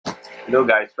Hello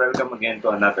guys, welcome again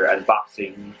to another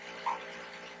unboxing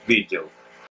video.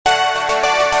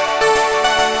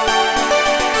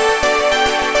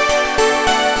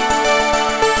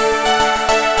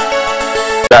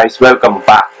 Guys, welcome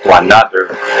back to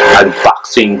another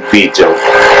unboxing video.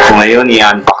 So ngayon,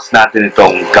 i-unbox natin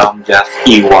itong Gamdias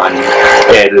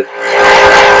E1L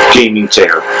gaming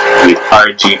chair with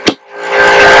RGB.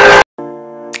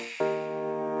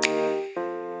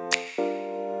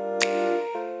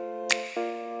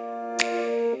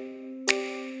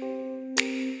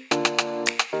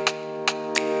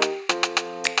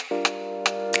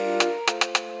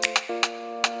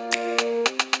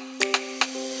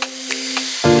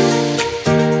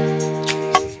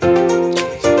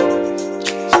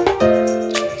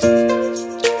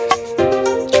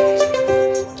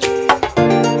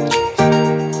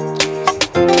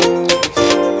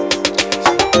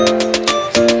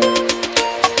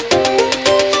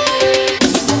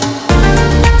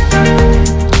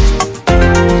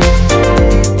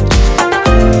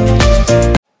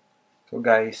 So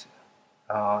guys,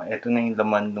 ito na yung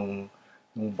laman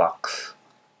nung box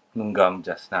nung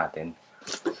Gamdias natin.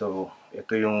 So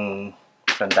ito yung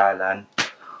sandalan,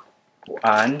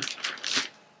 upuan,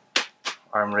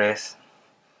 armrest,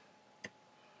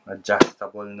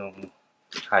 adjustable nung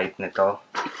height nito,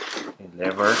 yung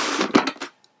lever,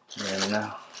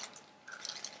 and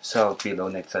so pillow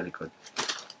neck sa likod.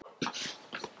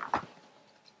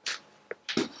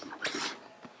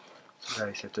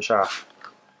 Guys, ito siya.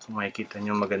 So, makikita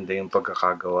nyo maganda yung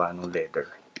pagkakagawa ng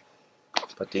leather.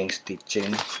 Pati yung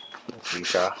stitching. Okay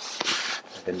siya.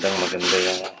 Maganda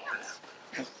yung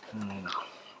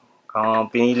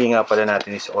ang pinili nga pala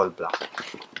natin is all black.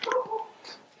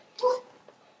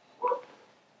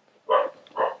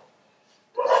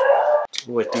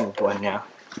 So, ito yung upuan niya.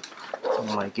 So,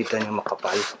 makikita nyo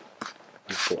makapal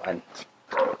yung upuan.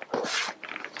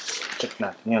 Check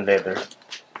natin yung leather.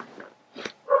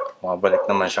 Mabalik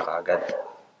naman siya kaagad.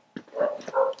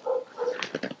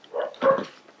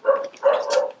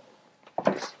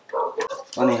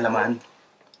 Ano yung laman?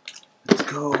 Let's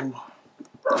go!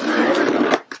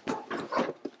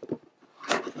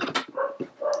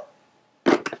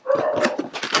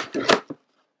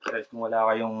 Guys, kung wala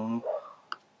kayong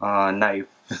knife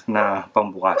na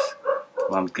pambukas,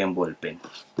 gumamit kayong ballpen.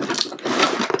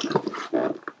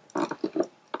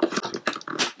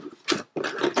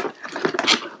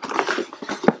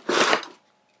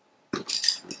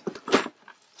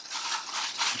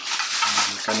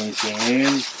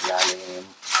 Kanisin, lalim.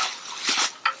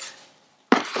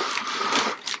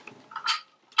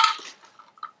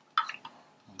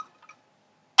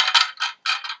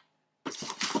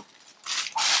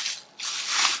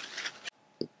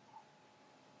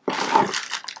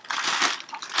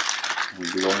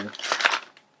 Gulong.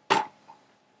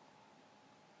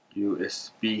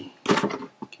 USB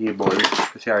cable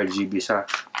kasi RGB siya.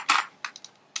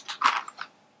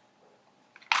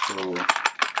 So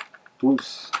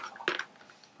tools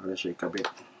para siya ikabit.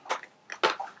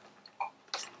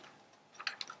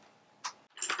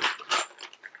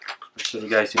 Actually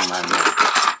guys, yung manual.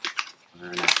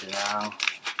 Natin ang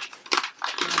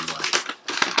manual.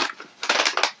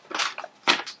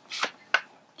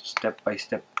 Step by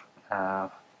step.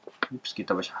 Oops,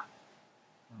 kita ba siya?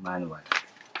 Manual.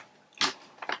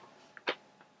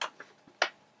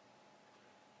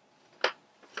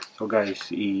 So guys,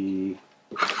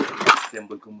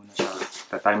 assemble ko muna siya.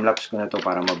 Time-lapse ko na to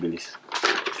para mabilis.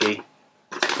 Okay?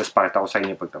 Tapos pakita ko sa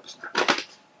inyo pagtapos na.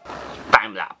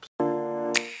 Time-lapse!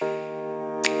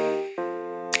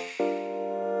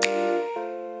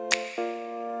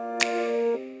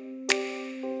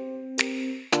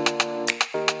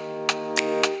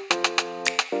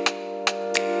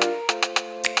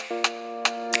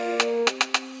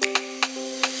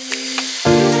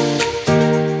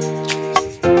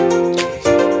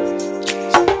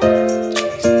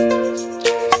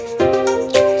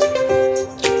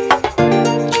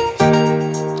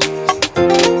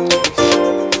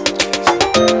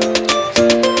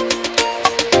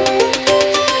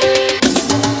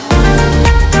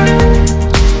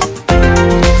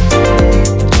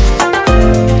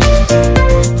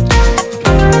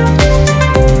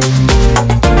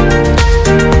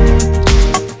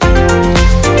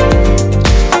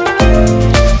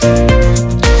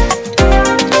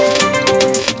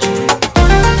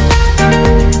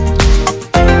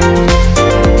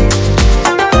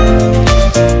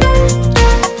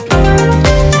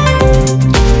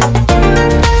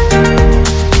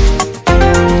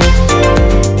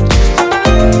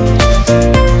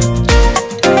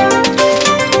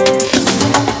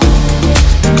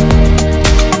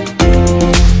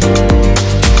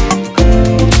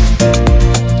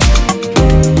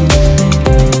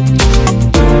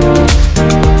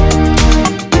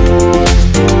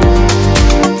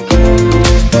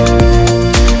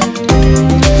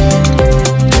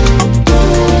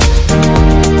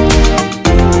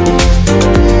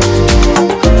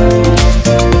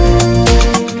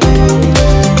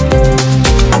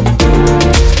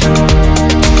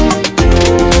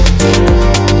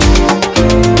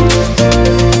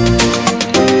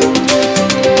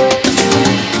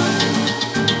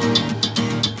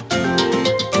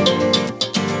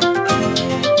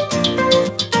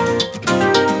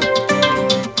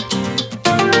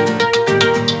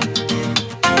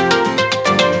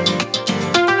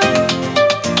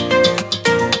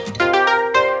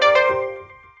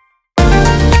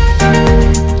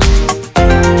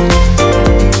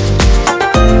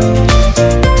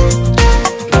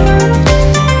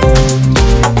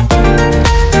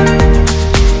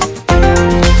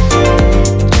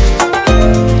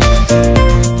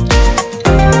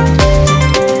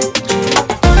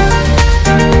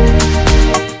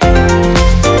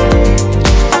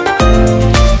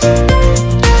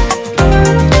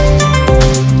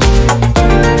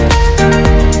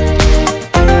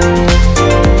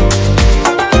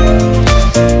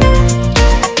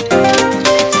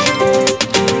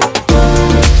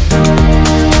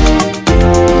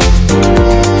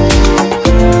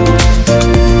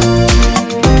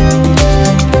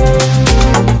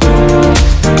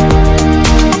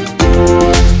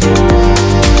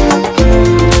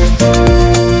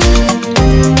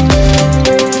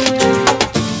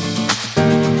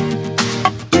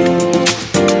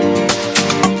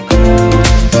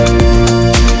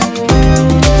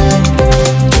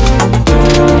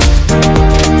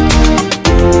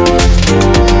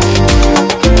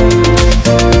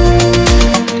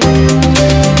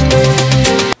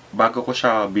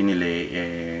 binili,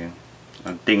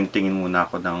 nagtingin-tingin muna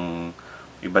ako ng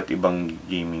iba't ibang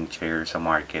gaming chair sa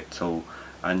market. So,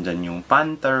 andyan yung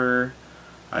Panther,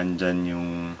 andyan yung,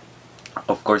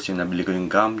 of course, yung nabili ko yung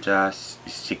Gamdias,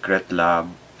 Secret Lab.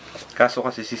 Kaso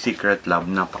kasi si Secret Lab,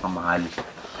 napakamahal.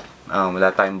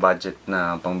 Wala tayong budget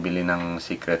na pangbili ng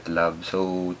Secret Lab.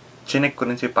 So, chinek ko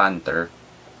rin si Panther.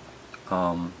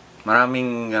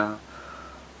 Maraming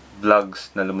vlogs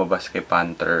na lumabas kay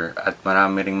Panther at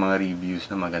marami ring mga reviews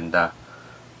na maganda.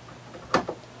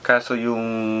 Kaso yung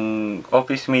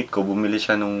office mate ko, bumili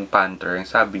siya nung Panther. Ang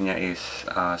sabi niya is,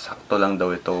 sakto lang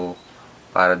daw ito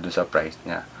para dun sa price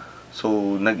niya.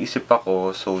 So, nag-isip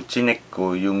ako. So, chinek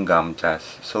ko yung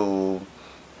Gamdias. So,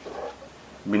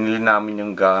 binili namin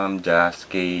yung Gamdias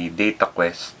kay Data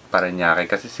Quest para niya.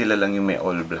 Kasi sila lang yung may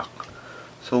all black.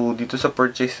 So, dito sa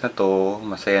purchase na to,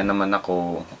 masaya naman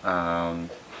ako.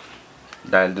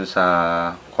 Dahil doon sa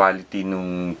quality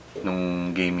nung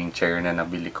gaming chair na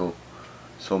nabili ko.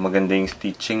 So, maganda yung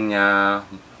stitching niya,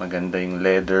 maganda yung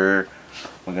leather,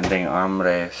 maganda yung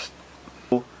armrest.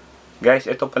 So, guys,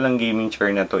 ito palang gaming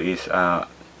chair na to is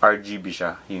RGB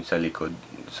siya, yung sa likod.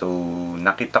 So,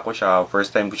 nakita ko siya,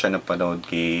 first time ko siya napanood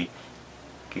kay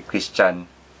Christian,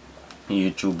 yung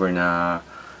YouTuber na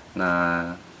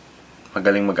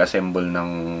magaling mag-assemble ng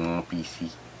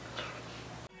PC.